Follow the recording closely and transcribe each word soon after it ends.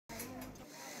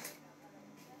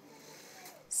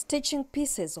Stitching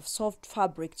pieces of soft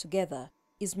fabric together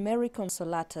is Mary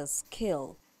Consolata's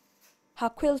skill. Her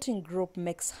quilting group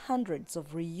makes hundreds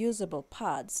of reusable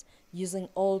pads using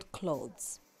old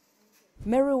clothes.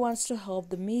 Mary wants to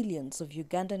help the millions of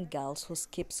Ugandan girls who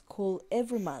skip school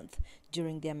every month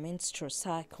during their menstrual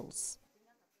cycles.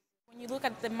 When you look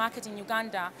at the market in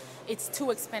Uganda, it's too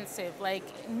expensive.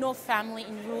 Like, no family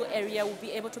in rural area will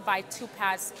be able to buy 2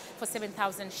 pads for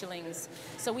 7,000 shillings.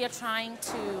 So we are trying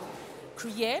to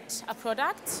create a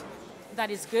product that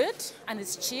is good and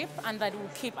is cheap and that will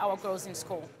keep our girls in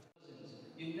school.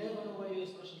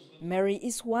 Mary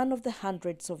is one of the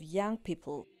hundreds of young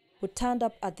people who turned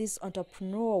up at this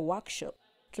entrepreneurial workshop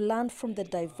to learn from the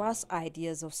diverse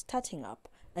ideas of starting up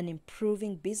and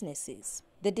improving businesses.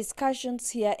 The discussions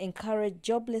here encourage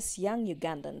jobless young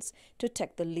Ugandans to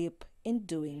take the leap in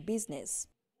doing business.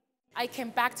 I came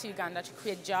back to Uganda to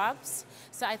create jobs,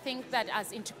 so I think that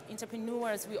as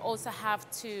entrepreneurs we also have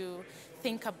to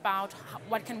think about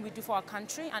what can we do for our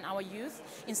country and our youth,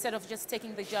 instead of just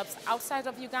taking the jobs outside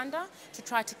of Uganda, to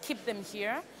try to keep them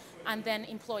here and then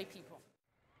employ people.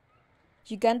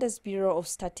 Uganda's Bureau of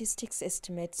Statistics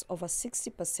estimates over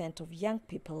 60% of young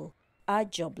people are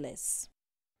jobless.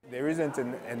 There isn't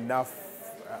enough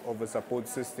of a support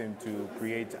system to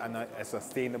create a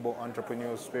sustainable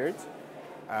entrepreneurial spirit.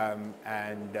 There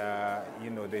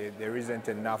isn't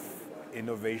enough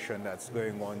innovation that's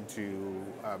going on to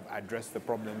address the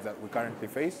problems that we currently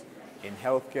face in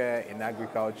healthcare, in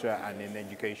agriculture, and in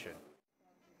education.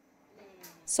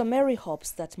 So Mary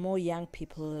hopes that more young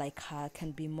people like her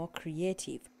can be more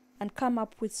creative and come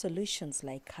up with solutions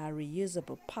like her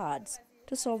reusable pads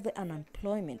to solve the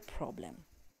unemployment problem.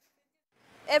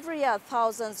 Every year,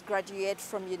 thousands graduate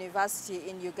from university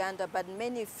in Uganda, but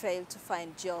many fail to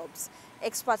find jobs.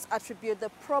 Experts attribute the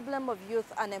problem of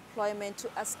youth unemployment to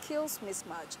a skills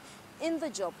mismatch in the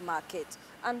job market,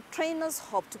 and trainers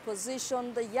hope to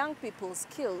position the young people's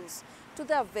skills to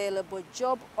the available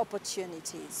job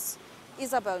opportunities.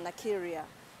 Isabel Nakirya,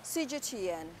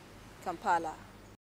 CGTN, Kampala.